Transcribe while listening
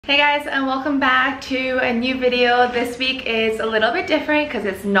Hey guys, and welcome back to a new video. This week is a little bit different because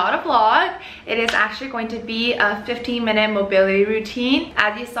it's not a vlog. It is actually going to be a 15-minute mobility routine.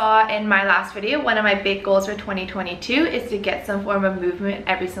 As you saw in my last video, one of my big goals for 2022 is to get some form of movement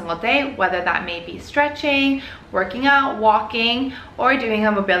every single day, whether that may be stretching, working out, walking, or doing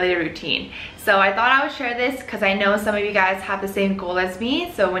a mobility routine. So I thought I would share this because I know some of you guys have the same goal as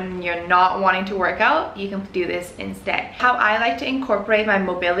me. So when you're not wanting to work out, you can do this instead. How I like to incorporate my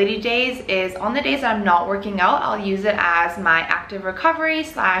mobility days is on the days that I'm not working out, I'll use it as my active recovery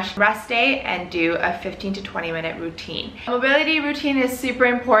 / rest day and do a 15 to 20 minute routine. A mobility routine is super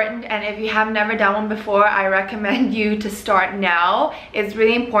important, and if you have never done one before, I recommend you to start now. It's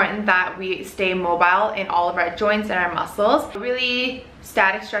really important that we stay mobile in all of our joints and our muscles. Really,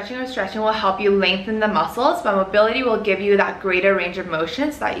 static stretching or stretching will help you lengthen the muscles, but mobility will give you that greater range of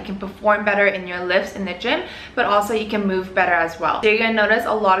motion so that you can perform better in your lifts in the gym, but also you can move better as well. So you're going to notice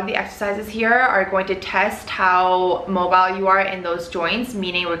a lot of the exercises here are going to test how mobile you are in those joints,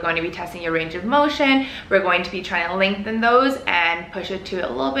 meaning we're going to be testing your range of motion. We're going to be trying to lengthen those and push it to a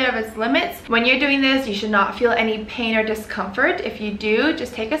little bit of its limits. When you're doing this, you should not feel any pain or discomfort. If you do,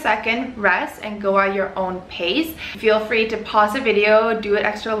 just take a second, rest, and go at your own pace. Feel free to pause the video, do it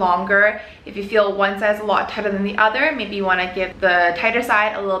extra longer. If you feel one side is a lot tighter than the other, maybe you want to give the tighter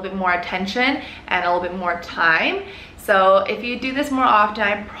side a little bit more attention and a little bit more time. So if you do this more often,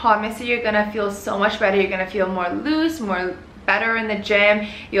 I promise you, you're gonna feel so much better. You're gonna feel more loose, more better in the gym.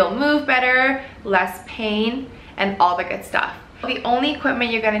 You'll move better, less pain, and all the good stuff. The only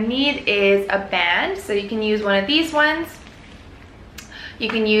equipment you're gonna need is a band. So you can use one of these ones. You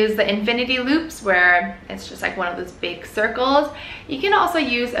can use the infinity loops where it's just like one of those big circles. You can also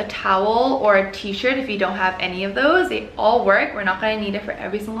use a towel or a t-shirt if you don't have any of those. They all work. We're not going to need it for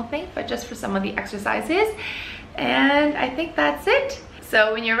every single thing, but just for some of the exercises. And I think that's it.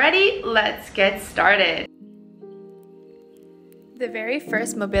 So when you're ready, let's get started. The very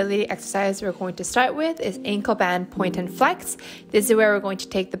first mobility exercise we're going to start with is ankle band point and flex. This is where we're going to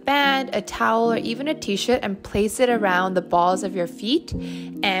take the band, a towel, or even a t-shirt and place it around the balls of your feet.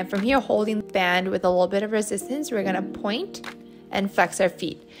 And from here, holding the band with a little bit of resistance, we're going to point and flex our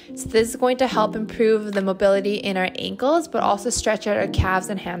feet. So this is going to help improve the mobility in our ankles, but also stretch out our calves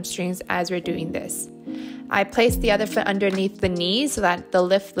and hamstrings as we're doing this. I placed the other foot underneath the knee so that the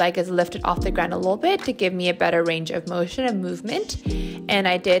left leg is lifted off the ground a little bit to give me a better range of motion and movement. And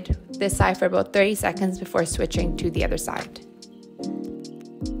I did this side for about 30 seconds before switching to the other side.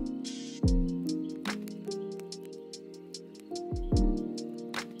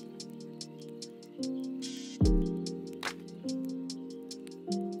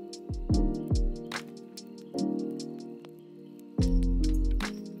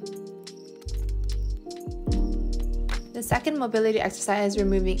 The second mobility exercise we're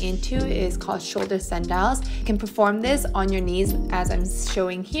moving into is called shoulder sundials. You can perform this on your knees as I'm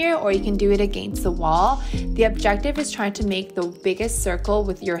showing here, or you can do it against the wall. The objective is trying to make the biggest circle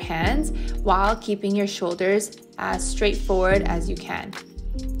with your hands while keeping your shoulders as straightforward as you can.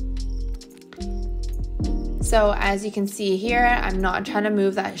 So as you can see here, I'm not trying to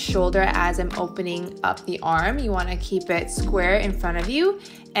move that shoulder as I'm opening up the arm. You want to keep it square in front of you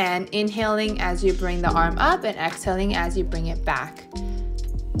and inhaling as you bring the arm up and exhaling as you bring it back.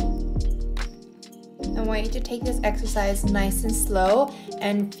 I want you to take this exercise nice and slow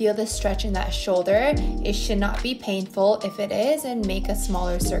and feel the stretch in that shoulder. It should not be painful. If it is, and make a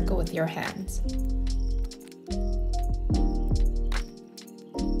smaller circle with your hands.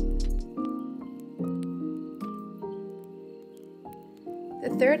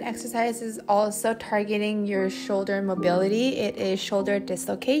 The third exercise is also targeting your shoulder mobility. It is shoulder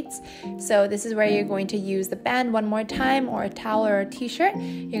dislocates. So this is where you're going to use the band one more time, or a towel or a t-shirt.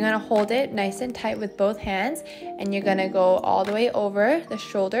 You're going to hold it nice and tight with both hands, and you're going to go all the way over the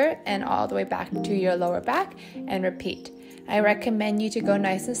shoulder and all the way back to your lower back and repeat. I recommend you to go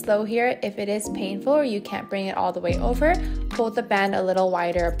nice and slow here. If it is painful or you can't bring it all the way over, hold the band a little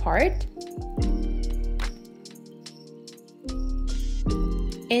wider apart.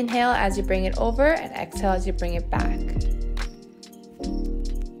 Inhale as you bring it over and exhale as you bring it back.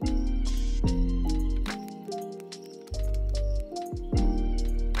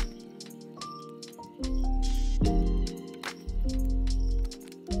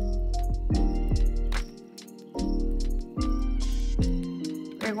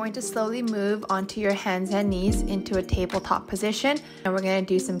 We're going to slowly move onto your hands and knees into a tabletop position, and we're going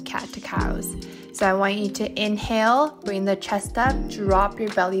to do some cat to cows. So I want you to inhale, bring the chest up, drop your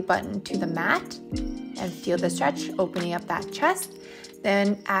belly button to the mat, and feel the stretch, opening up that chest.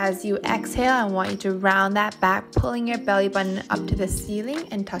 Then as you exhale, I want you to round that back, pulling your belly button up to the ceiling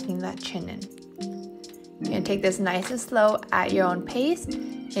and tucking that chin in. You're gonna take this nice and slow at your own pace.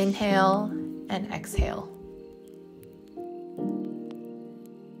 Inhale and exhale.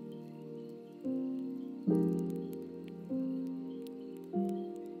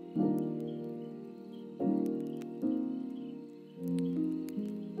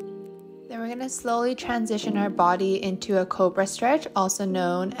 Then we're going to slowly transition our body into a cobra stretch, also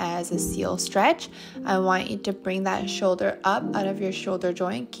known as a seal stretch. I want you to bring that shoulder up out of your shoulder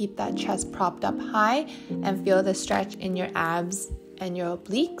joint, keep that chest propped up high, and feel the stretch in your abs and your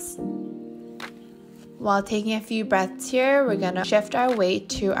obliques. While taking a few breaths here, we're going to shift our weight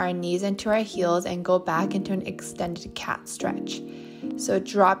to our knees and to our heels and go back into an extended cat stretch. So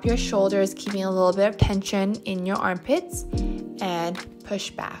drop your shoulders, keeping a little bit of tension in your armpits, and push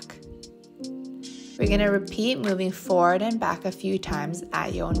back. We're going to repeat moving forward and back a few times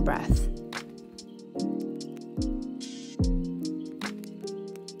at your own breath.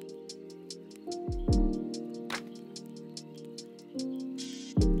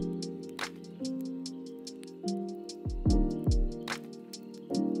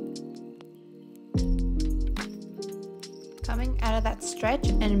 Coming out of that stretch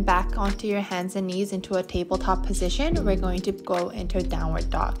and back onto your hands and knees into a tabletop position, we're going to go into a downward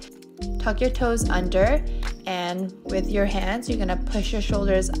dog. Tuck your toes under, and with your hands, you're gonna push your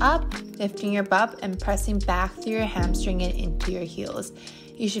shoulders up, lifting your butt and pressing back through your hamstring and into your heels.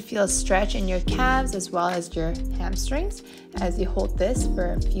 You should feel a stretch in your calves as well as your hamstrings as you hold this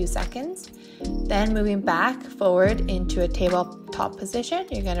for a few seconds. Then moving back forward into a tabletop position,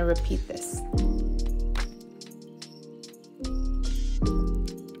 you're gonna repeat this.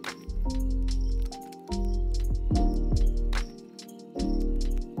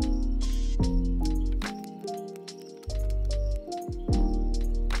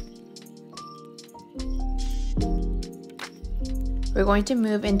 We're going to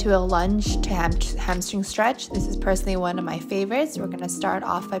move into a lunge to hamstring stretch. This is personally one of my favorites. We're going to start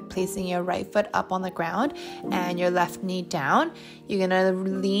off by placing your right foot up on the ground and your left knee down. You're going to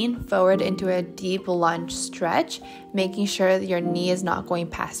lean forward into a deep lunge stretch, making sure that your knee is not going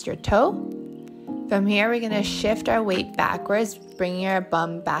past your toe. From here, we're going to shift our weight backwards, bringing our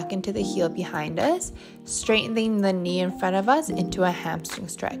bum back into the heel behind us, straightening the knee in front of us into a hamstring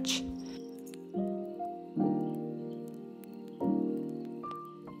stretch.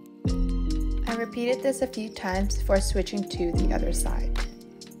 I repeated this a few times before switching to the other side.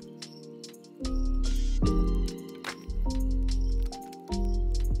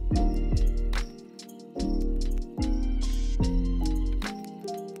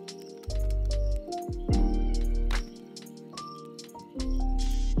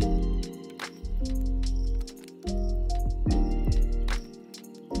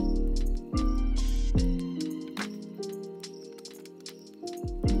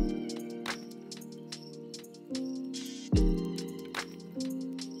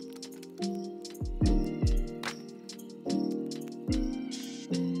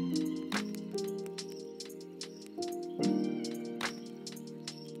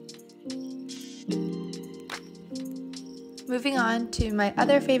 Moving on to my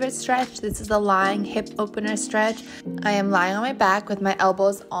other favorite stretch, this is the lying hip opener stretch. I am lying on my back with my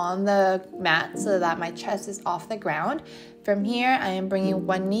elbows on the mat so that my chest is off the ground. From here, I am bringing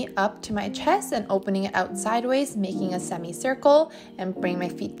one knee up to my chest and opening it out sideways, making a semicircle, and bring my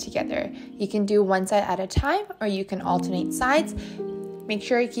feet together. You can do one side at a time, or you can alternate sides. Make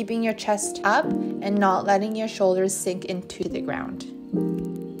sure you're keeping your chest up and not letting your shoulders sink into the ground.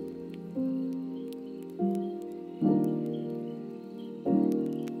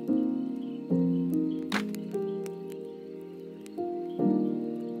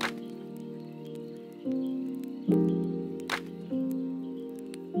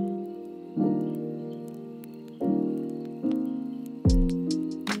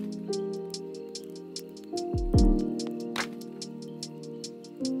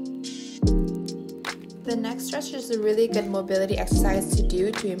 The next stretch is a really good mobility exercise to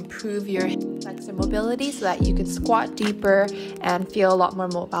do to improve your flexor mobility so that you can squat deeper and feel a lot more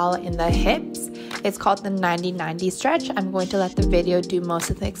mobile in the hips. It's called the 90-90 stretch. I'm going to let the video do most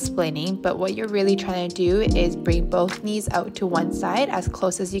of the explaining, but what you're really trying to do is bring both knees out to one side as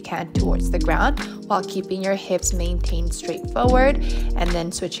close as you can towards the ground while keeping your hips maintained straight forward and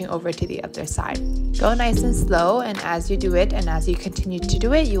then switching over to the other side. Go nice and slow, and as you do it and as you continue to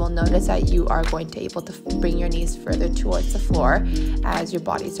do it, you will notice that you are going to be able to bring your knees further towards the floor as your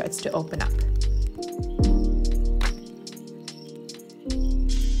body starts to open up.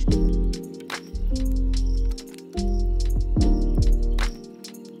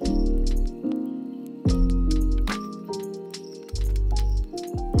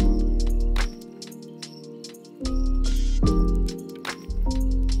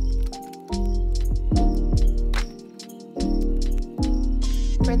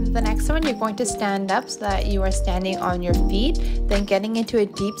 going to stand up so that you are standing on your feet, then getting into a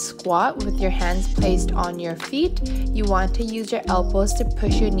deep squat with your hands placed on your feet. You want to use your elbows to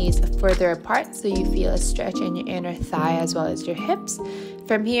push your knees further apart so you feel a stretch in your inner thigh as well as your hips.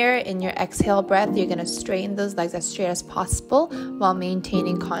 From here, in your exhale breath, you're going to straighten those legs as straight as possible while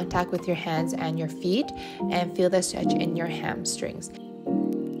maintaining contact with your hands and your feet, and feel the stretch in your hamstrings.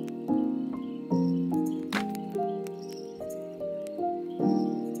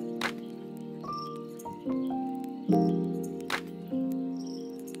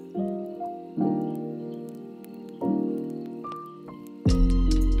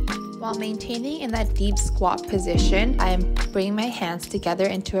 While maintaining in that deep squat position, I am bringing my hands together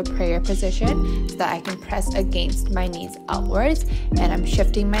into a prayer position so that I can press against my knees outwards, and I'm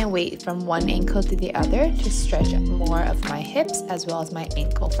shifting my weight from one ankle to the other to stretch more of my hips as well as my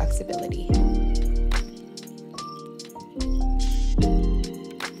ankle flexibility.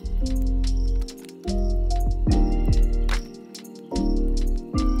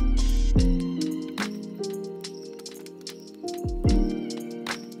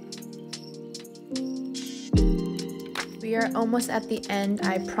 We are almost at the end,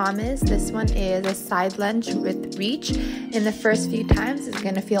 I promise. This one is a side lunge with reach. In the first few times, it's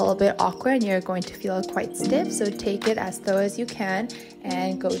going to feel a little bit awkward and you're going to feel quite stiff. So take it as slow as you can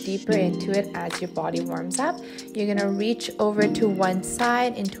and go deeper into it as your body warms up. You're going to reach over to one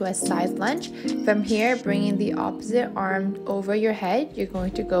side into a side lunge. From here, bringing the opposite arm over your head, you're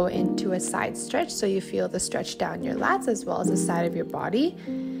going to go into a side stretch so you feel the stretch down your lats as well as the side of your body.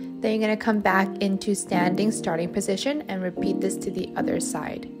 Then you're going to come back into standing starting position and repeat this to the other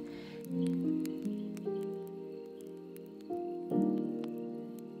side.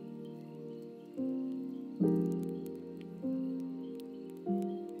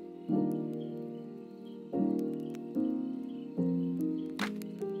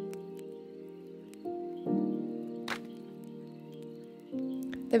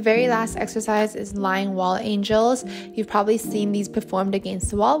 The very last exercise is lying wall angels. You've probably seen these performed against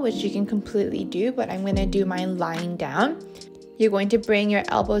the wall, which you can completely do, but I'm going to do mine lying down. You're going to bring your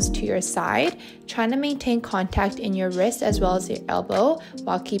elbows to your side, trying to maintain contact in your wrist as well as your elbow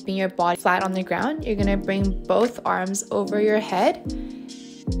while keeping your body flat on the ground. You're going to bring both arms over your head,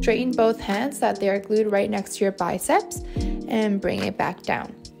 straighten both hands so that they are glued right next to your biceps, and bring it back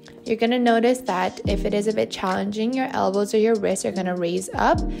down. You're going to notice that if it is a bit challenging, your elbows or your wrists are going to raise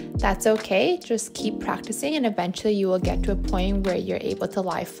up. That's okay. Just keep practicing and eventually you will get to a point where you're able to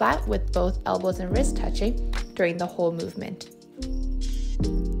lie flat with both elbows and wrists touching during the whole movement.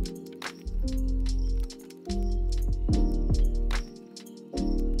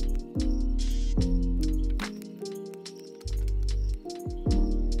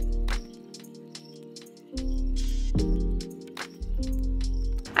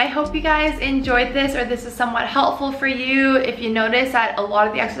 I hope you guys enjoyed this, or this is somewhat helpful for you. If you notice that a lot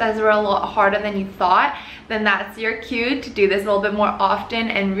of the exercises were a lot harder than you thought, then that's your cue to do this a little bit more often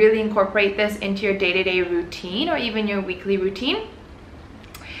and really incorporate this into your day-to-day routine or even your weekly routine.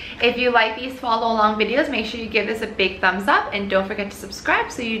 If you like these follow along videos, make sure you give this a big thumbs up and don't forget to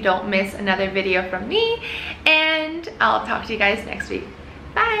subscribe so you don't miss another video from me. And I'll talk to you guys next week.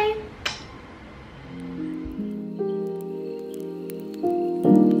 Bye!